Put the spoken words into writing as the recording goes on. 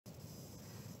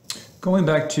Going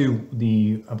back to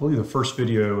I believe the first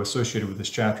video associated with this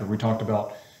chapter, we talked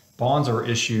about bonds are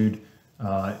issued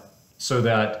so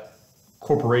that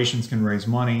corporations can raise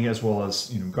money as well as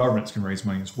governments can raise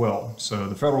money as well. So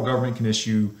the federal government can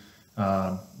issue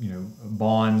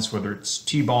bonds, whether it's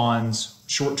T-bonds,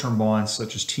 short-term bonds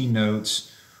such as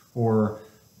T-notes, or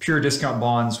pure discount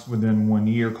bonds within 1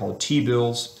 year called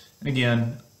T-bills. And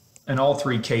again, in all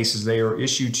three cases, they are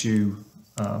issued to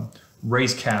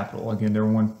raise capital. Again, they're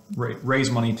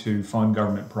raise money to fund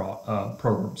government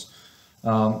programs.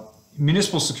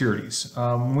 Municipal securities.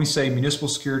 When we say municipal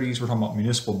securities, we're talking about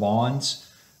municipal bonds.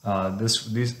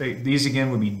 These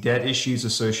again would be debt issues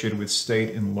associated with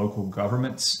state and local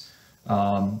governments.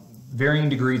 Varying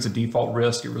degrees of default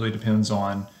risk. It really depends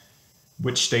on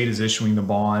which state is issuing the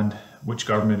bond, which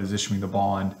government is issuing the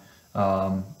bond,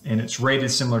 and it's rated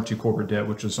similar to corporate debt,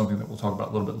 which is something that we'll talk about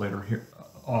a little bit later here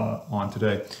on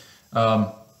today.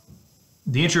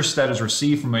 The interest that is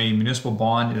received from a municipal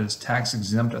bond is tax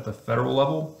exempt at the federal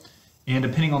level, and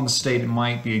depending on the state, it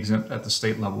might be exempt at the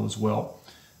state level as well.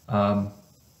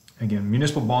 Again,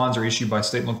 municipal bonds are issued by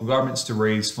state and local governments to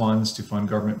raise funds to fund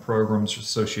government programs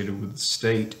associated with the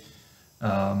state.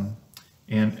 And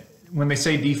when they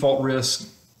say default risk,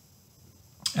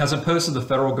 as opposed to the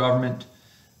federal government,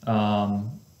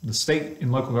 the state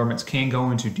and local governments can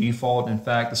go into default. In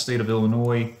fact, the state of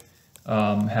Illinois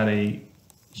had a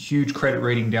huge credit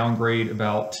rating downgrade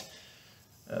about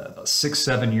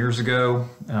 6-7 years ago.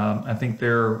 I think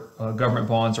their government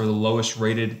bonds are the lowest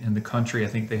rated in the country. I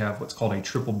think they have what's called a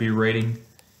BBB rating,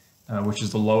 which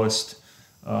is the lowest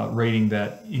rating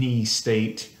that any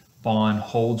state bond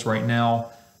holds right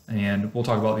now. And we'll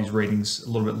talk about these ratings a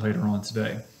little bit later on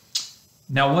today.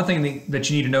 Now, one thing that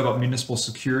you need to know about municipal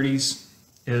securities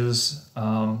is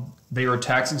they are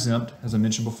tax exempt, as I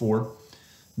mentioned before.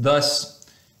 Thus,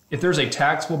 if there's a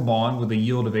taxable bond with a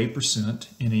yield of 8%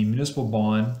 and a municipal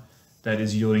bond that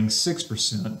is yielding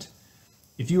 6%,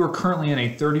 if you are currently in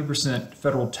a 30%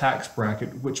 federal tax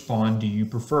bracket, which bond do you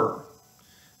prefer?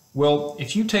 Well,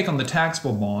 if you take on the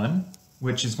taxable bond,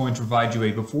 which is going to provide you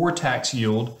a before tax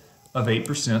yield of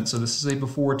 8%, so this is a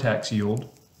before tax yield,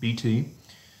 BT,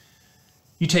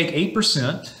 you take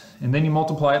 8% and then you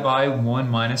multiply it by 1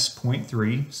 minus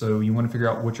 0.3, so you want to figure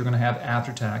out what you're going to have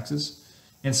after taxes.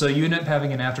 And so you end up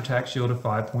having an after-tax yield of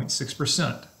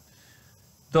 5.6%.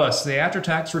 Thus, the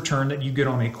after-tax return that you get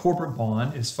on a corporate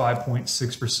bond is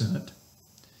 5.6%.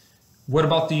 What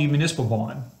about the municipal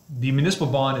bond? The municipal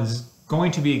bond is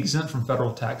going to be exempt from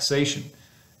federal taxation.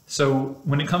 So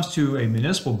when it comes to a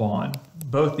municipal bond,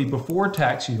 both the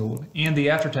before-tax yield and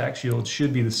the after-tax yield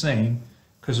should be the same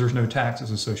because there's no taxes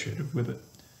associated with it.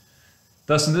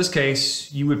 Thus, in this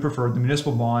case, you would prefer the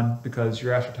municipal bond because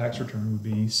your after-tax return would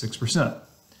be 6%.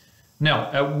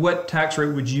 Now, at what tax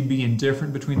rate would you be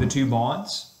indifferent between the two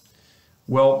bonds?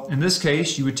 Well, in this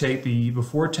case, you would take the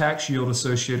before tax yield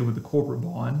associated with the corporate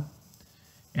bond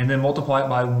and then multiply it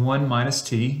by 1 minus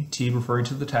T, T referring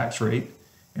to the tax rate,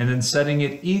 and then setting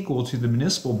it equal to the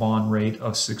municipal bond rate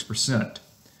of 6%.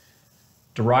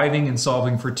 Deriving and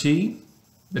solving for T,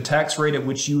 the tax rate at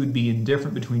which you would be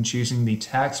indifferent between choosing the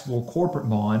taxable corporate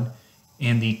bond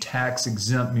and the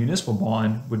tax-exempt municipal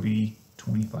bond would be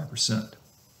 25%.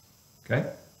 Okay?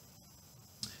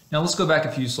 Now let's go back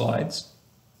a few slides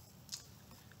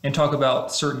and talk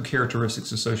about certain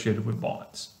characteristics associated with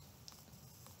bonds.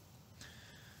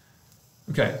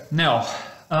 Okay, now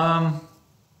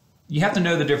you have to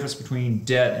know the difference between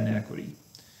debt and equity.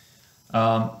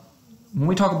 When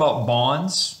we talk about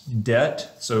bonds,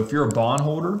 debt, so if you're a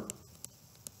bondholder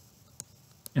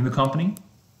in the company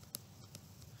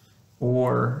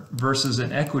or versus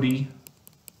an equity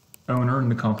owner in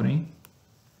the company,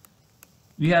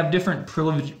 you have different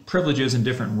privileges and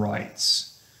different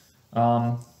rights.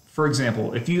 For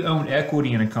example, if you own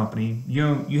equity in a company,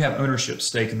 you have ownership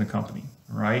stake in the company,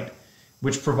 right?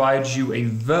 Which provides you a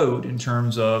vote in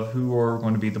terms of who are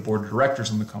going to be the board of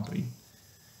directors in the company.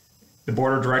 The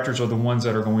board of directors are the ones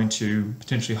that are going to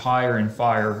potentially hire and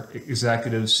fire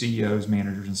executives, CEOs,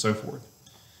 managers, and so forth.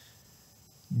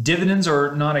 Dividends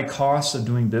are not a cost of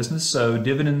doing business, so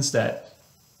dividends that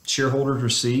shareholders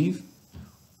receive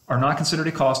are not considered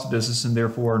a cost of business and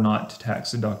therefore are not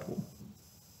tax deductible.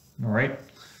 All right.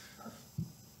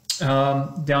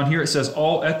 Down here it says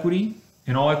all equity,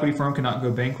 an all equity firm cannot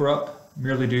go bankrupt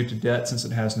merely due to debt since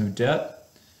it has no debt.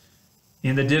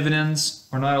 And the dividends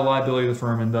are not a liability of the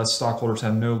firm, and thus stockholders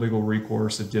have no legal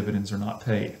recourse if dividends are not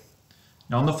paid.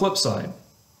 Now on the flip side,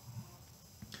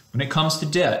 when it comes to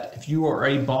debt, if you are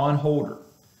a bondholder,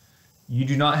 you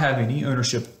do not have any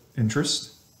ownership interest.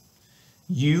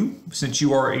 Since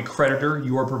you are a creditor,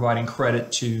 you are providing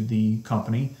credit to the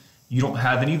company. You don't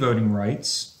have any voting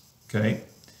rights, okay?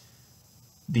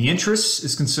 The interest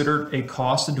is considered a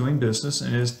cost of doing business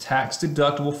and is tax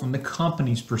deductible from the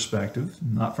company's perspective,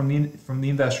 not from the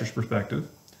investor's perspective.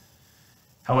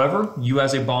 However, you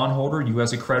as a bondholder, you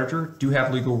as a creditor, do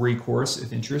have legal recourse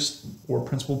if interest or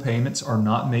principal payments are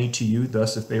not made to you,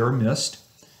 thus if they are missed.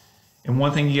 And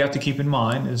one thing you have to keep in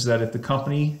mind is that if the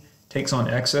company takes on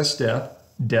excess debt,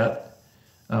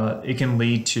 it can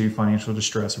lead to financial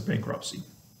distress or bankruptcy.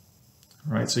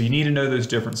 All right, so you need to know those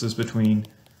differences between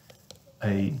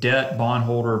a debt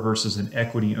bondholder versus an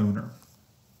equity owner.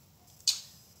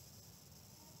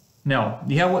 Now,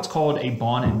 you have what's called a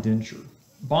bond indenture.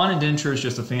 Bond indenture is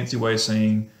just a fancy way of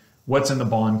saying what's in the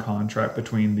bond contract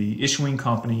between the issuing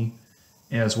company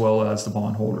as well as the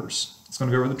bondholders. It's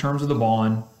going to go over the terms of the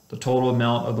bond, the total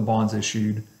amount of the bonds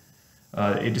issued,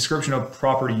 a description of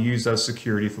property used as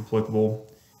security if applicable.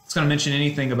 It's going to mention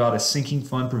anything about a sinking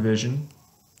fund provision.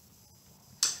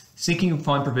 Sinking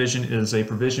fund provision is a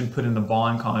provision put in the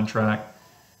bond contract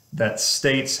that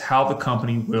states how the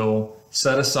company will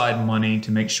set aside money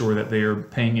to make sure that they are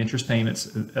paying interest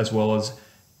payments as well as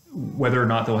whether or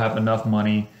not they'll have enough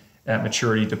money at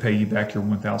maturity to pay you back your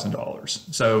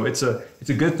 $1,000. So it's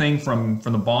a good thing from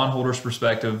the bondholder's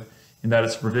perspective in that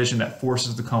it's a provision that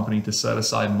forces the company to set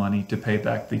aside money to pay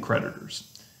back the creditors.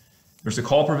 There's a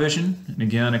call provision, and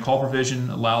again, a call provision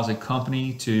allows a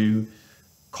company to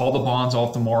call the bonds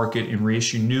off the market and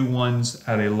reissue new ones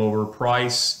at a lower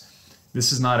price.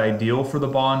 This is not ideal for the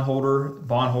bondholder.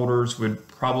 Bondholders would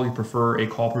probably prefer a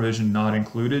call provision not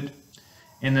included.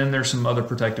 And then there's some other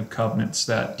protective covenants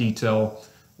that detail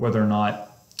whether or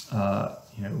not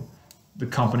the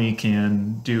company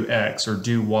can do X or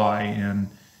do Y, and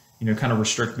kind of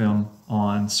restrict them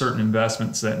on certain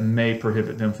investments that may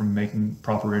prohibit them from making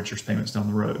proper interest payments down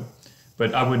the road.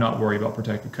 But I would not worry about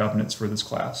protective covenants for this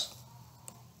class.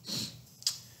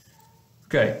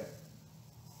 Okay.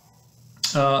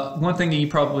 One thing that you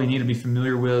probably need to be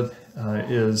familiar with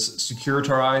is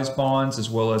securitized bonds as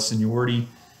well as seniority.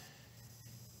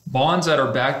 Bonds that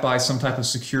are backed by some type of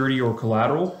security or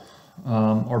collateral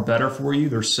are better for you.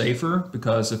 They're safer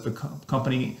because if the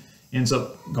company ends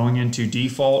up going into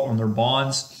default on their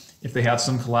bonds, if they have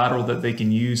some collateral that they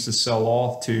can use to sell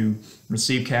off to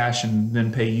receive cash and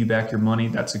then pay you back your money,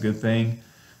 that's a good thing.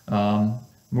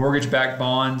 Mortgage-backed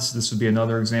bonds, this would be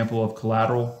another example of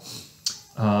collateral.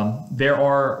 There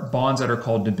are bonds that are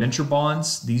called debenture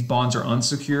bonds. These bonds are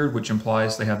unsecured, which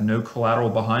implies they have no collateral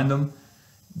behind them.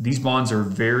 These bonds are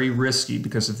very risky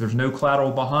because if there's no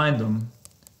collateral behind them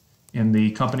and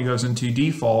the company goes into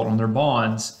default on their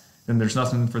bonds, then there's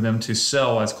nothing for them to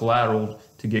sell as collateral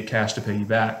to get cash to pay you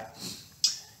back.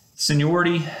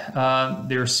 Seniority,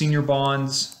 there are senior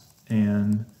bonds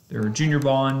and there are junior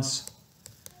bonds.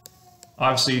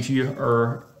 Obviously, if you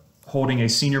are holding a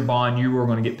senior bond, you are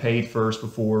going to get paid first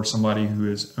before somebody who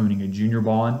is owning a junior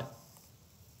bond.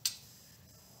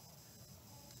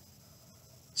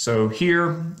 So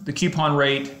here, the coupon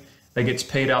rate that gets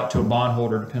paid out to a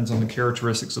bondholder depends on the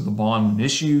characteristics of the bond when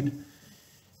issued.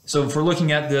 So if we're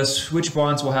looking at this, which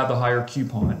bonds will have the higher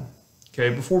coupon?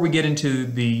 Okay, before we get into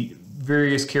the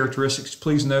various characteristics,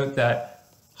 please note that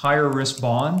higher risk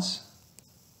bonds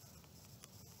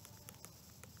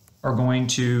are going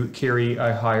to carry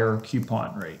a higher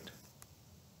coupon rate.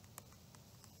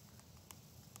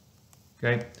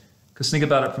 Okay, because think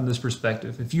about it from this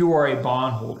perspective. If you are a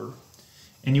bondholder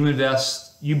and you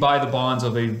buy the bonds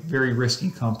of a very risky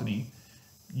company,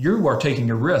 you are taking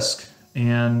a risk.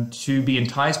 And to be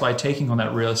enticed by taking on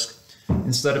that risk,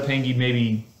 instead of paying you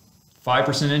maybe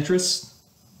 5% interest,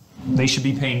 they should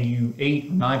be paying you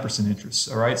 8, 9%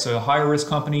 interest. All right, so higher risk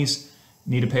companies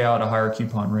need to pay out a higher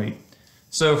coupon rate.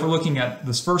 So if we're looking at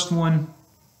this first one,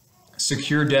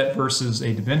 secure debt versus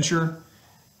a debenture,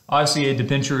 obviously a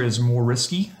debenture is more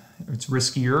risky. It's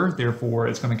riskier, therefore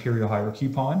it's going to carry a higher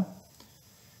coupon.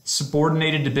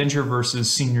 Subordinated debenture versus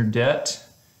senior debt.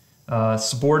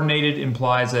 Subordinated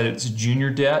implies that it's junior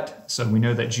debt, so we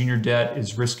know that junior debt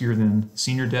is riskier than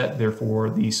senior debt, therefore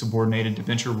the subordinated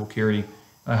debenture will carry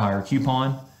a higher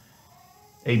coupon.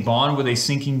 A bond with a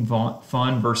sinking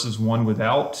fund versus one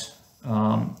without.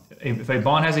 If a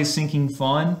bond has a sinking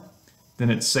fund, then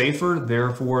it's safer,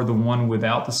 therefore the one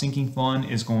without the sinking fund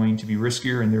is going to be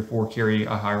riskier and therefore carry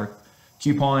a higher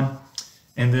coupon.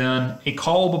 And then a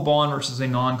callable bond versus a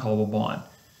non-callable bond.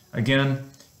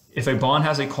 Again, if a bond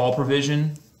has a call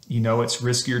provision, it's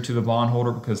riskier to the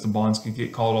bondholder because the bonds can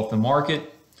get called off the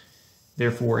market.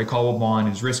 Therefore, a callable bond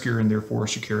is riskier and therefore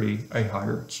should carry a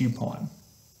higher coupon.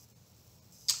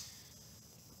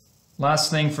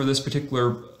 Last thing for this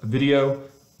particular video,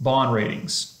 bond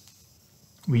ratings.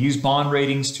 We use bond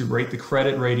ratings to rate the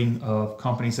credit rating of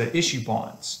companies that issue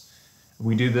bonds.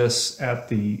 We do this at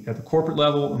the corporate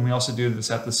level, and we also do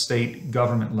this at the state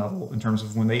government level in terms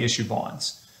of when they issue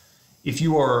bonds. If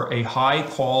you are a high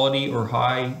quality or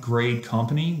high grade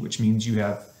company, which means you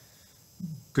have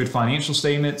good financial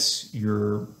statements,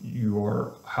 you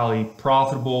are highly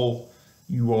profitable,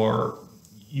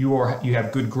 you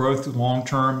have good growth long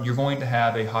term, you're going to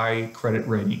have a high credit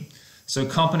rating. So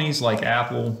companies like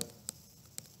Apple,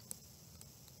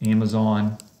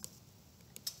 Amazon,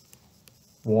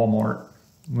 Walmart,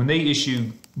 when they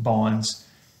issue bonds,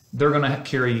 they're going to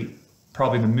carry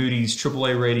probably the Moody's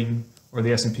AAA rating or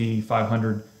the S&P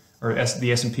 500 or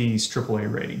the S&P's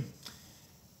AAA rating.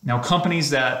 Now, companies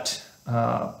that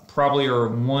probably are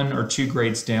 1 or 2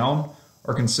 grades down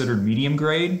are considered medium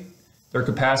grade. Their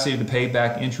capacity to pay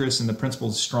back interest and the principal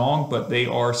is strong, but they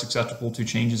are susceptible to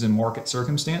changes in market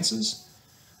circumstances.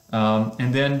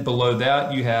 And then below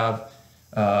that, you have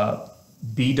BAA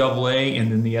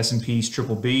and then the S&P's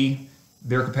BBB.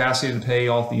 Their capacity to pay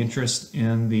off the interest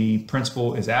and the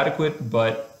principal is adequate,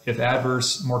 but if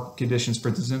adverse market conditions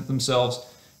present themselves,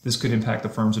 this could impact the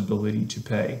firm's ability to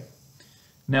pay.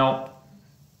 Now,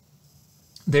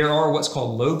 there are what's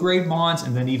called low-grade bonds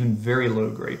and then even very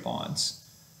low-grade bonds.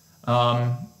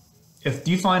 If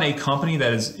you find a company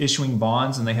that is issuing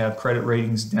bonds and they have credit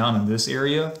ratings down in this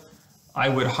area, I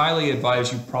would highly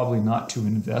advise you probably not to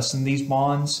invest in these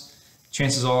bonds.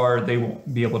 Chances are they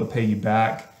won't be able to pay you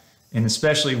back. And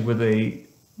especially with a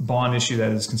bond issue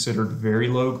that is considered very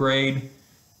low grade,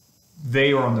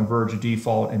 they are on the verge of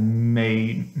default and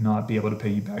may not be able to pay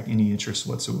you back any interest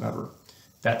whatsoever.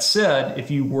 That said, if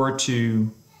you were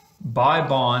to buy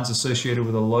bonds associated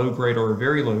with a low grade or a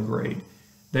very low grade,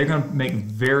 they're going to make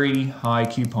very high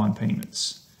coupon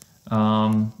payments.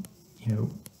 You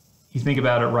think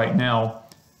about it right now,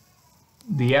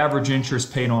 the average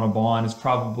interest paid on a bond is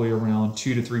probably around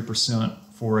 2 to 3%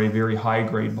 for a very high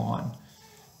grade bond.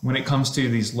 When it comes to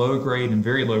these low grade and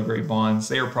very low grade bonds,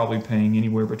 they are probably paying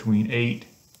anywhere between 8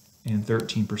 and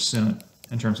 13%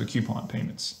 in terms of coupon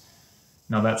payments.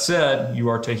 Now that said, you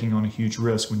are taking on a huge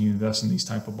risk when you invest in these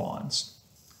type of bonds.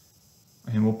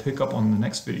 And we'll pick up on the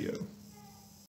next video.